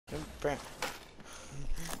Bruh.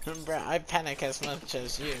 Bruh, I panic as much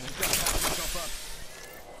as you.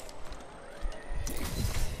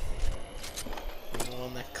 I'm the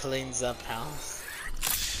one that cleans up house.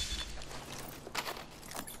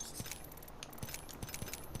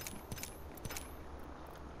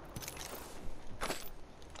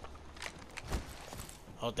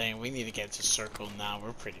 Oh dang, we need to get to circle now.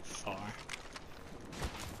 We're pretty far.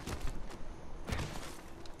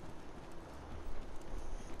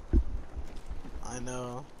 I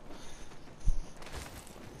know.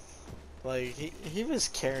 Like, he was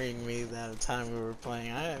carrying me that time we were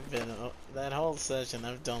playing. I have been, that whole session,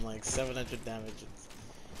 I've done like 700 damages.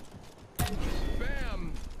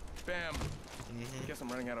 Bam! Bam. Guess I'm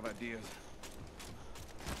running out of ideas.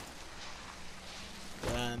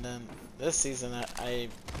 And then this season,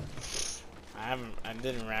 I'm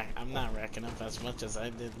not racking up as much as I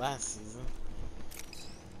did last season.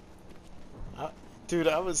 Dude,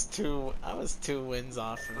 I was two wins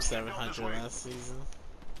off from 700 last season.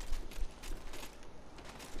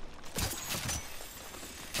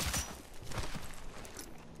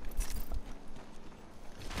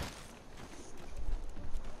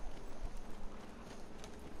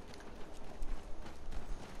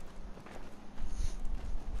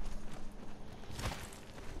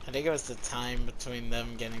 I think it was the time between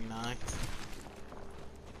them getting knocked.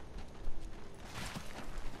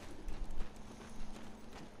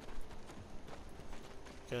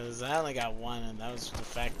 Because I only got one, and that was the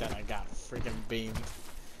fact that I got freaking beamed.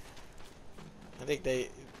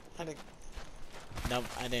 Nope,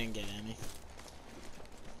 I didn't get any.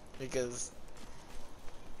 Because,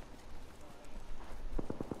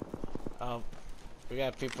 oh, we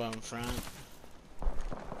got people in front.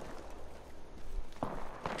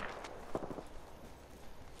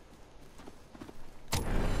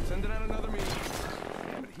 Sending out another meeting.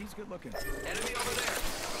 Damn it, he's good looking. Enemy over there.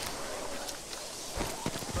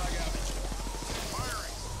 Frag out.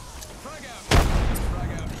 Firing. Frag out.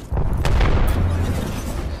 Frag out.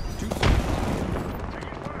 Taking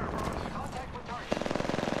fire, bros. Contact with target.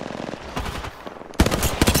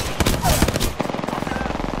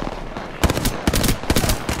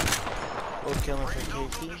 We'll kill him for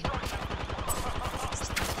KP.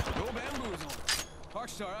 Go bamboozle.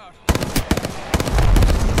 Arcstar out.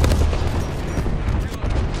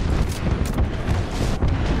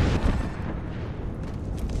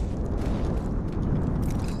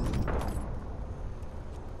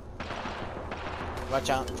 Watch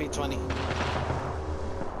out, feet 20.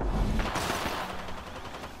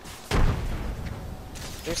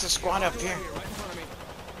 There's a squad up here.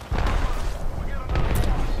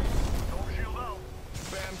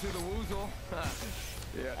 Bam to the woozle.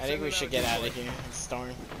 Yeah, I think we should get out of here.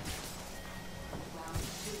 Storm.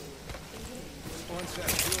 One sec,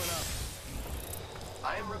 doing up.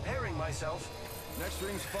 I am repairing myself. Next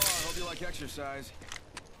ring's far. Hope you like exercise.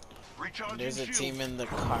 There's a team in the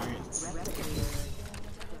carts.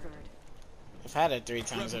 I've had it 3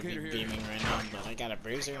 times, I'd be beaming right now, but I got a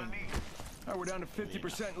bruiser. Alright, we're down to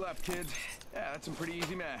 50% left, kids. Yeah, that's some pretty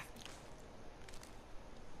easy math.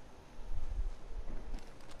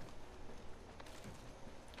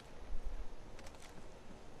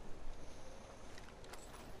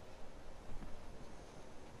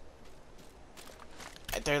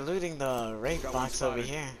 They're looting the raid box over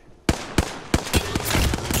here.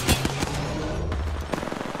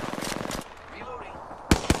 Reloading.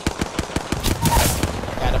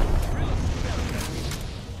 Got him.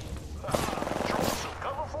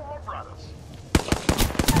 Cover for my brothers.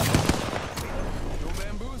 No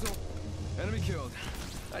bamboozle. Enemy killed.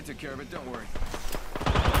 I took care of it, don't worry.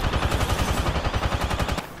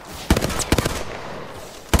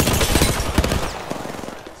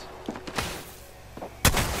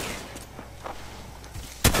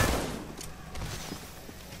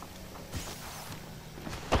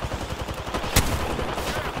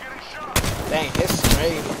 Dang, his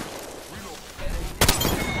straight.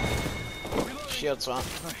 Shield swamp.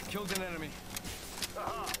 Killed an enemy.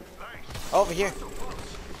 Over here.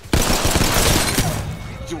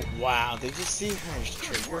 Wow, did you see her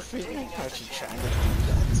trigger finger? How she trying to do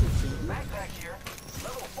that to me? Backpack here.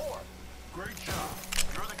 Level 4. Great job.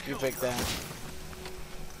 You're the You kill. picked that.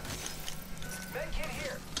 Med kit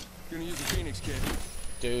here. Gonna use the Phoenix kit.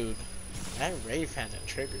 Dude, that Wraith had a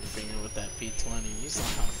trigger finger with that P20. You saw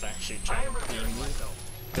how fast she tried to beam me.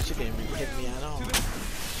 But she didn't even hit me at all. Bam.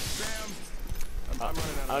 I'm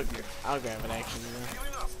running out of gear. I'll grab it actually.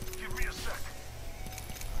 Healing up. Give me a sec.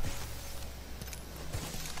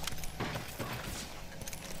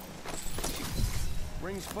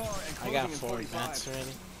 Rings far and I closing got in 4 45. mats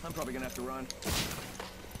ready. I'm probably gonna have to run.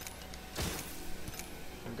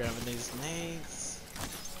 I'm grabbing these nades.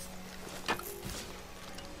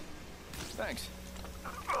 Thanks.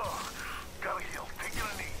 Gotta heal. Taking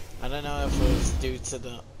a knee. I don't know if it was due to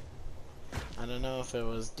the. I don't know if it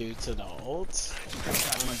was due to the ult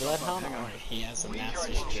on Bloodhound or he has a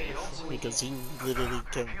master strafe because he literally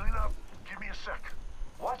can. Healing up. Give me a sec.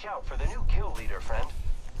 Watch out for the new kill leader, friend.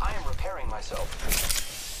 I am repairing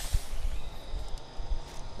myself.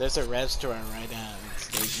 There's a res to our right hand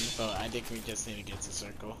stage info. I think we just need to get to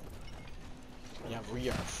circle. Yeah, we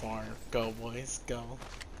are far. Go boys, go.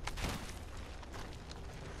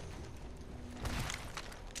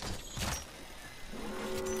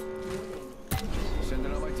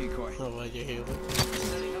 Sending out my decoy. Oh, well, you're healing.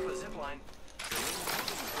 Setting up a zip line.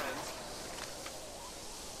 Friends.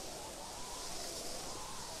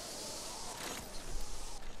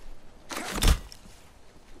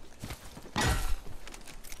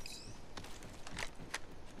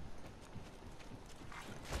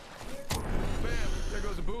 Bam! There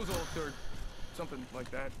goes a boozle, or something like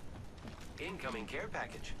that. Incoming care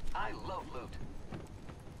package. I love loot.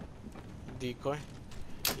 Decoy?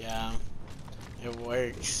 Yeah. It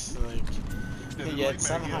works. Like, Doesn't yet like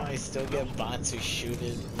somehow Maggie. I still get bots who shoot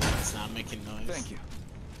it when it's not making noise. Thank you.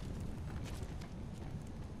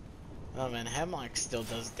 Oh man, Hemlock still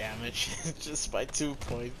does damage just by 2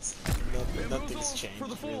 points. Nothing's Bamboozle changed for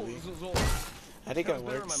the fool. really. Zoozle. I think That it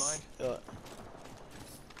was better in my works.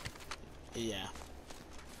 Yeah.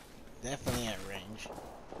 Definitely at range.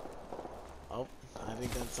 Oh, I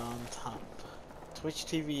think that's on top. Twitch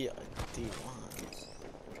TV D1.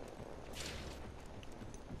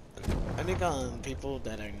 I think on people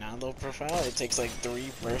that are not low profile, it takes like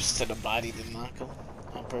 3 bursts to the body to knock them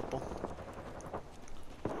on purple.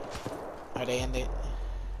 Are they in it?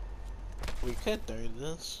 We could do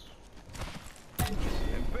this. And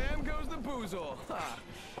bam goes the boozle. Ha.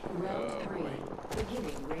 Round 3.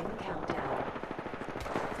 Beginning ring countdown.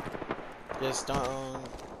 Just don't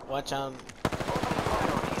watch out.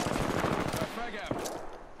 Frag out.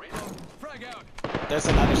 Frag out. There's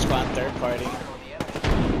another squad third party.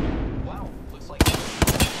 Wow, looks like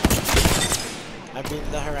I beat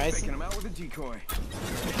the horizon. Taking him out with a decoy.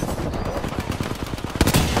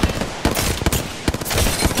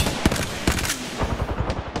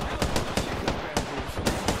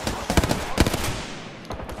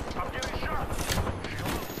 I'm getting shot.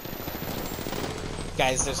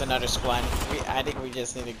 Guys, there's another squad. I think we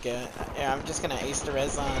just need to get. Yeah, I'm just gonna ace the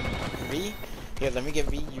res on V. Here, let me get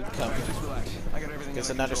V. You cover. Just relax. I got everything There's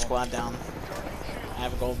under another control. squad down. I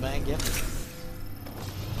have a gold bag. Yep.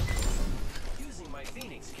 using my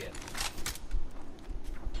Phoenix kit.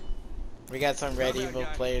 We got some red Not bad, evil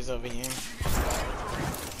guy. players over here.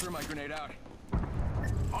 Threw my grenade out.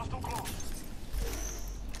 Hostile close.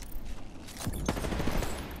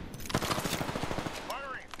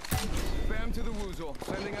 Firing. Bam to the woozle.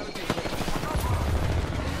 Sending out a decoy.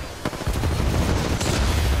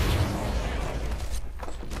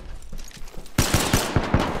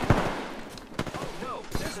 Oh no,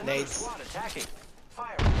 there's another Nades. squad attacking.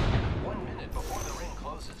 Fire. 1 minute before the ring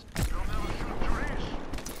closes. You'll never shoot through these.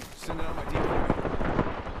 Sending out my decoy.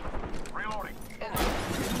 Reloading. Enemy.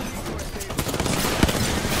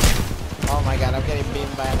 Oh my god, I'm getting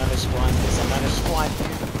beaten by another squad. There's another squad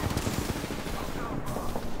here.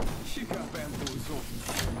 She got bamboozled.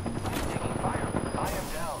 I'm taking fire. I am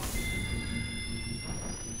down.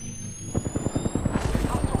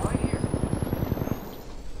 Hostile right here.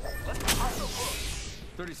 Let's go hostile close.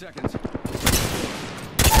 30 seconds.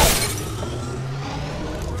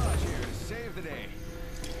 Barrage here to save the day.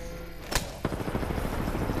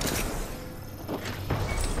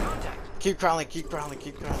 Contact. Keep crawling, keep crawling,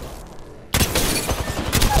 keep crawling. Just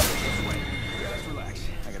relax.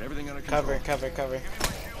 I got everything under control. Cover, cover, cover.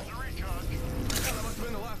 Shields are recharged. That must have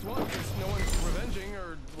been the last one, because no one's revenging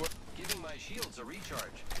or what? Giving my shields a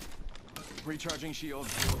recharge. Recharging shield.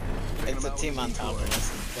 It's a team on top of us.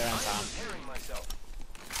 They're on I am top. repairing myself.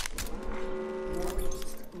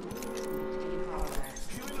 In progress.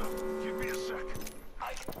 Healing up. Give me a sec.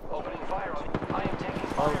 Opening fire on. I am taking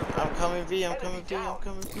fire. Oh, I'm coming V, I'm coming V, I'm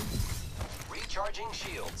coming V. Recharging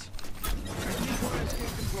shields. Decoy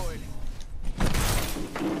escape deployed.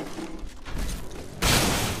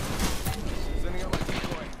 Sending out my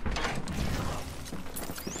decoy.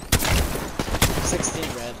 16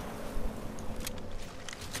 red.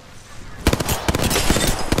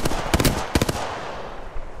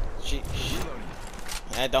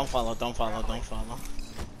 Reloading. Don't follow, don't follow, don't follow.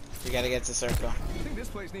 We gotta get to circle. I think this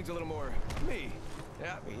place needs a little more me.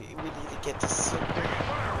 Yeah. We need to get to circle.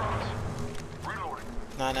 Fire rounds. Reloading.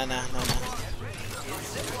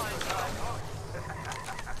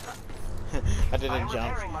 No. I didn't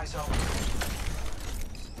jump. Repairing myself.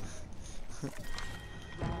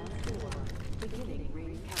 Round 4. Beginning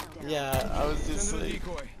ring countdown. Yeah, I was just Send in a like,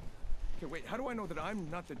 decoy. Okay, wait, how do I know that I'm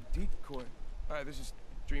not the decoy? Alright, this is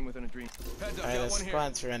dream within a dream. Heads up, alright, got the one here.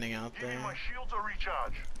 squad's running out Give me there. my shields to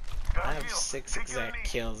recharge. Got I a have heal. 6 Take your exact knee.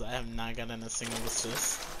 kills. I have not gotten a single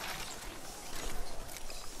assist.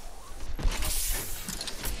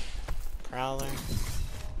 Prowler.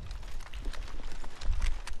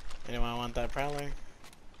 Anyone want that Prowler?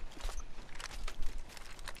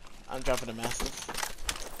 I'm dropping a Mastiff.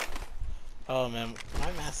 Oh man,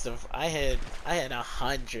 my Mastiff, I had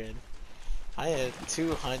 100. I had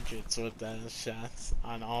 200s with those shots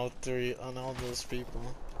on all those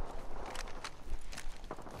people.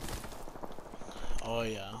 Oh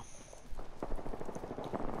yeah.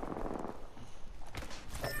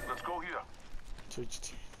 Let's go here.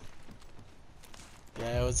 Twitch.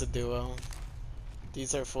 Yeah, it was a duo.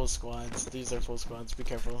 These are full squads. These are full squads. Be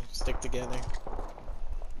careful. Stick together.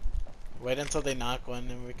 Wait until they knock one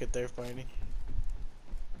and we could third party.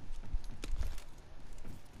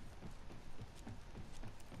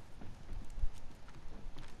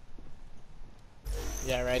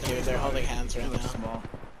 Yeah, right here. They're holding hands right You look now. small.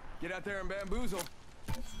 Get out there and bamboozle.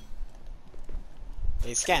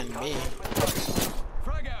 They scanned me.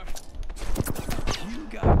 Frag out. You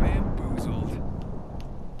got bamboozled.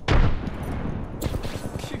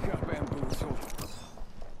 You got bamboozled.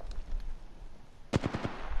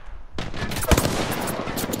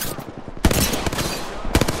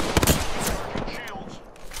 Shields.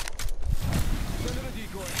 Send in a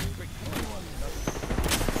decoy. Wait, how do I want nothing?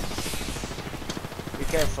 Be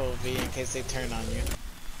careful, V, in case they turn on you.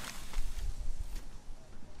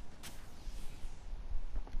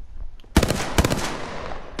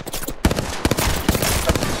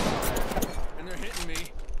 And they're hitting me.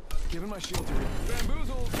 Giving my shield to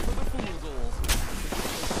bamboozled for the foozles.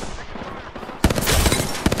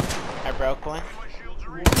 I broke one. My shields are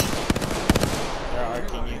recharged. They're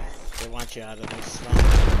arcing you. They want you out of this spot. Good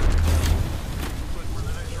for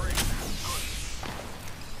the next ring.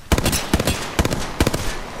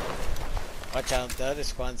 Watch out, the other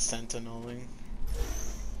squad's sentineling.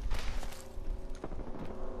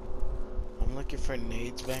 I'm looking for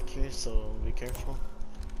nades back here, so be careful.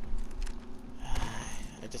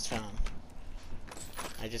 I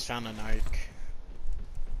just found an arc.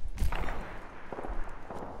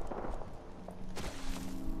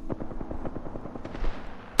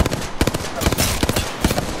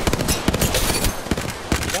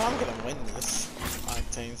 You know I'm gonna win this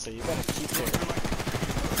Octane, so you gotta keep your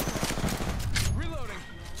Reloading.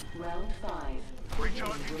 Round 5.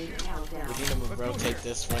 Beginning ring countdown. we need to rotate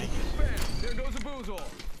this way. Bam. There goes a boozle.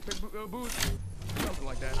 Booze. Something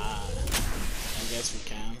like that. I guess we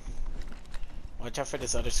can. Watch out for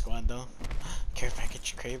this other squad though. Care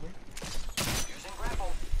package Kraber. Using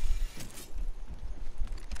grapple.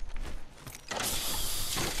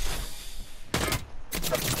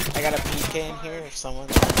 I got a PK in here if someone.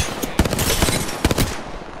 I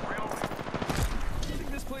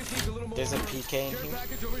think this place needs a little more. There's a PK in Care here.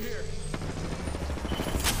 package over here.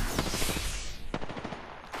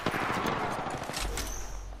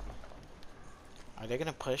 Are they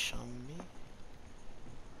gonna push on me?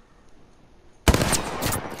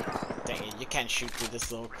 Dang it, you can't shoot through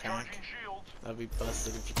this little crack. Recharging shields. That'll be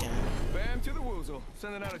busted if you can. Bam to the woozle.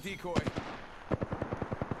 Sending out a decoy.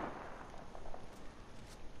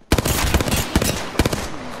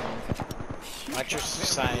 Watch your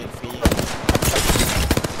side B.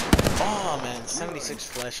 Oh man, 76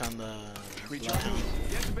 flesh on the Recharging. bloodhound.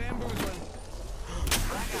 Get the bamboozling.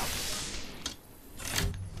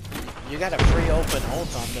 You got a free open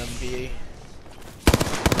ult on them, B.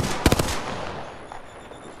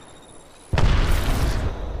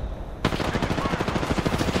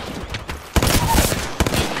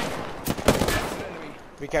 That's an enemy.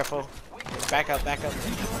 Be careful. Back up, back up.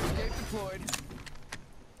 Gate deployed.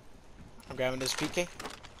 I'm grabbing this PK.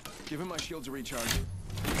 Give him my shields a recharge.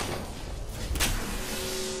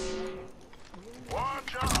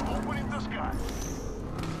 Watch out. I'm opening this guy.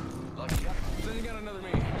 Lucky up. Sending out another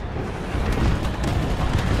me.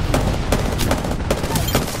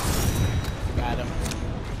 Got him.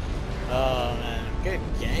 Oh man, good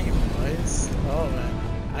game, boys. Oh man,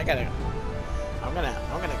 I'm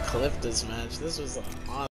gonna clip this match. This was awesome.